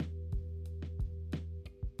Mashiach.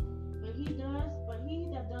 But he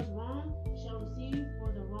that does wrong shall receive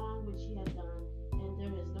for the wrong which he has done, and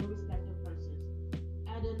there is no respect of persons.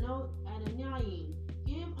 Adonai,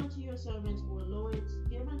 give unto your servants, or lords,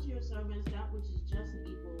 give unto your servants that which is just and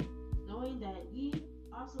equal, knowing that ye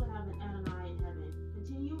also have an Adonai in heaven.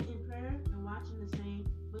 Continue in prayer and watching the same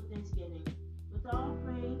with thanksgiving. With all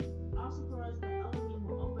praying, also for us that Elohim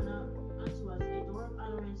will open up unto us a door of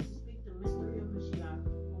utterance to speak the mystery of Mashiach,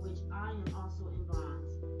 for which I am also in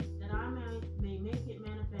bonds, that I may make it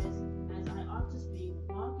manifest as I ought to speak,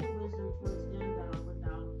 walk in wisdom towards them that are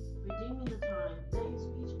without, redeeming the time. Let your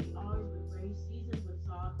speech be always with grace, seasoned with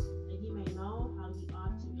salt, that ye may know how ye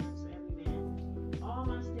ought to answer every man. All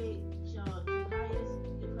my state shall Jehias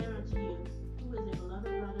declare unto you, who is a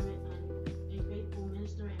beloved brother and a faithful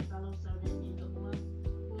minister and fellow servant in the Lord,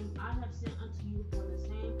 whom I have sent unto you for the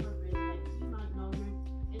same purpose, that ye might know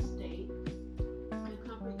your estate and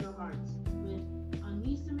comfort your hearts. With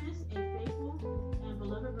Onesimus, a faithful and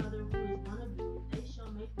beloved brother who is one of you, they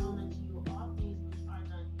shall make known unto you all things which are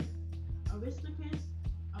done here.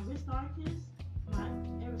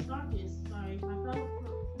 My fellow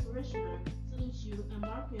parishioner, salutes you, and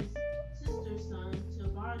Marcus, sister's son, to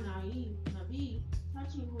Bar-Navi,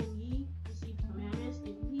 touching whom ye receive commandments,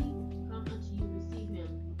 if he come unto you, receive him.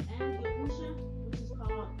 And Yahusha, which is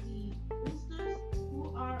called the Boosters,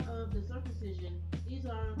 who are of the circumcision. These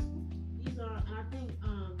are, and I think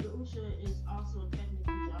Yahusha is also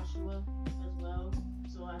technically Joshua as well.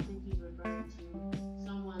 So I think he's referring to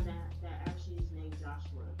someone that actually is named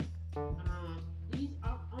Joshua. These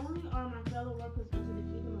are my fellow workers unto the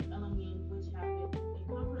kingdom of Elohim, which have been a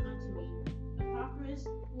comfort unto me. Epaphras,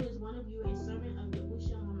 who is one of you, a servant of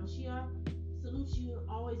Yahushua HaMashiach, salutes you,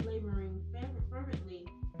 always laboring fervently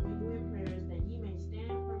for you in prayers, that ye may stand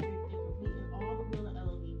perfect and complete in all the will of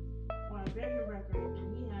Elohim. For I bear your record,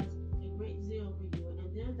 and he has a great zeal for you, and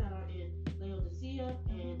them that are in Laodicea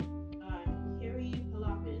and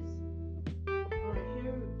Hierapolis, or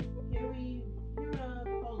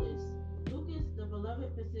Hierapolis. Lucas, the beloved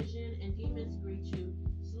physician, and Demas greet you.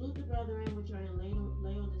 Salute the brethren which are in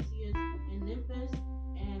Laodicea and Memphis,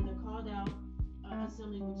 and the called out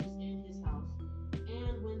assembly which is in his house.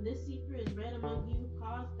 And when this secret is read among you,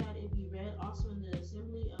 cause that it be read also in the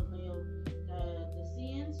assembly of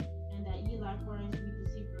Laodiceans, and that ye likewise read the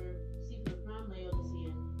secret from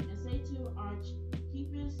Laodicea. And say to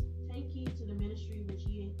Archippus, take heed to the ministry which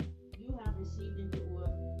you have received in Yahuwah,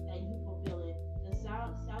 that you fulfill it. The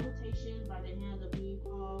salutation by the hand of me,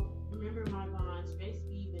 Paul. Remember my bonds. Grace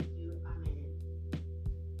be with you. Amen.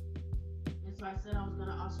 And so I said I was going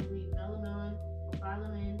to also read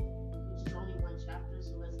Philemon, which is only one chapter,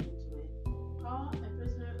 so let's get to it. Paul, a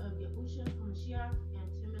prisoner of Yahushua HaMashiach, and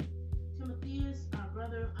Timotheus, our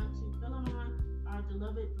brother, unto Philemon, our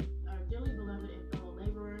dearly beloved and fellow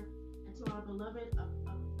laborer, and to our beloved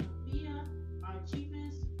Aphia, our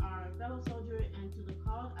chiefest, our fellow soldier, and to the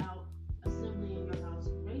called out assembly in your house.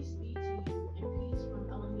 Grace be to you, and peace from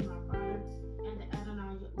Elohim our Father, and the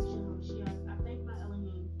Adonai Yahushua HaMashiach. I thank my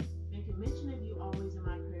Elohim, making mention of you always in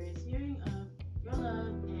my prayers, hearing of your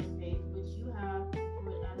love and faith which you have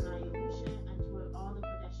toward Adonai Yahushua and toward all the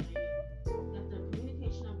Kodeshayim, that the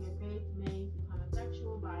communication of your faith may become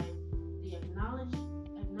effectual by the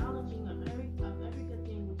acknowledging of every good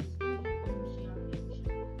thing which is in you in Mashiach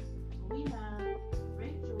Yahushua.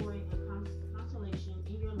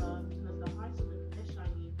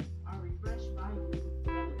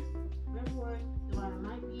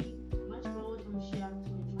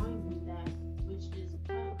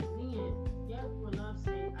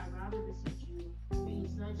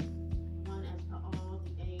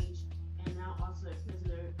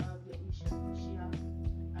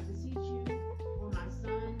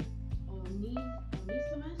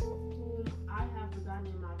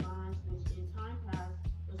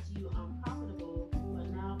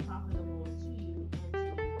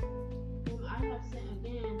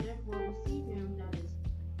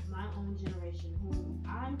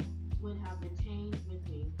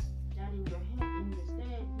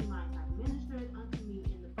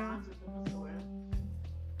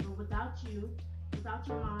 without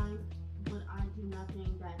your mind would I do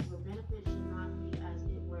nothing, that your benefit should not be as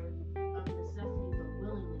it were of necessity, but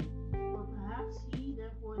willingly. For perhaps he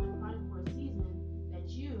therefore departed for a season, that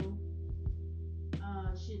you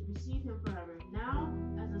should receive him forever. Now,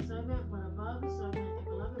 as a servant, but above a servant, a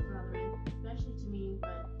beloved brethren, especially to me,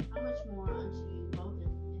 but how much more unto you, both in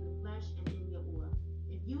the flesh and in Yahuwah.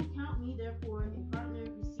 If you count me therefore a partner,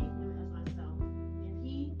 receive him as myself. If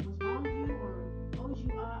he was wronged you or owes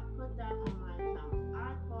you aught, put that on my account.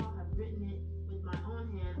 I, Paul, have written it with my own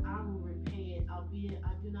hand. I will repay it, albeit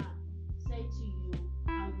I do not say to you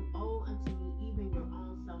how you owe unto me even your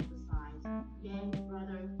own self besides. Yea,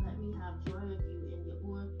 brother, let me have joy of you in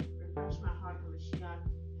Yahuwah, refresh my heart in Mashiach.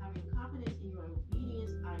 Having confidence in your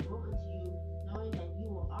obedience, I wrote unto you, knowing that you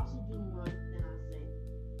will also do more than I say.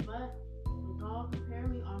 But withal, prepare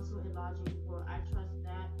me also a lodging, for I trust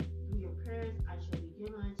that through your prayers I shall be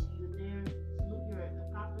given unto you there.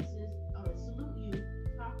 Salute you,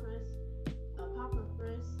 Epaphras,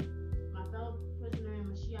 my fellow prisoner in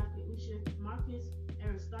Mashiach Yahusha, Marcus,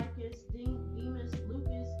 Aristarchus, Demas,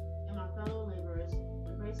 Lucas, and my fellow laborers.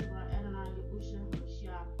 The grace of our Adonai Yahusha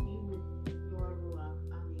Mashiach be with your Ruach.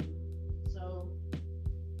 Amen. So,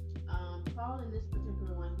 Paul in this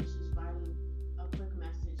particular one, he's just writing a quick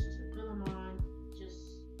message to Philemon, just,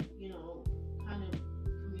 kind of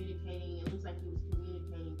communicating. It looks like he was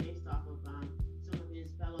communicating based off of some of his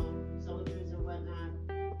fellow soldiers and whatnot.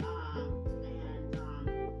 I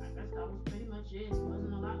guess that was pretty much it. There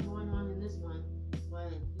wasn't a lot going on in this one,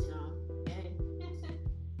 but, hey.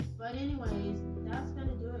 But anyways,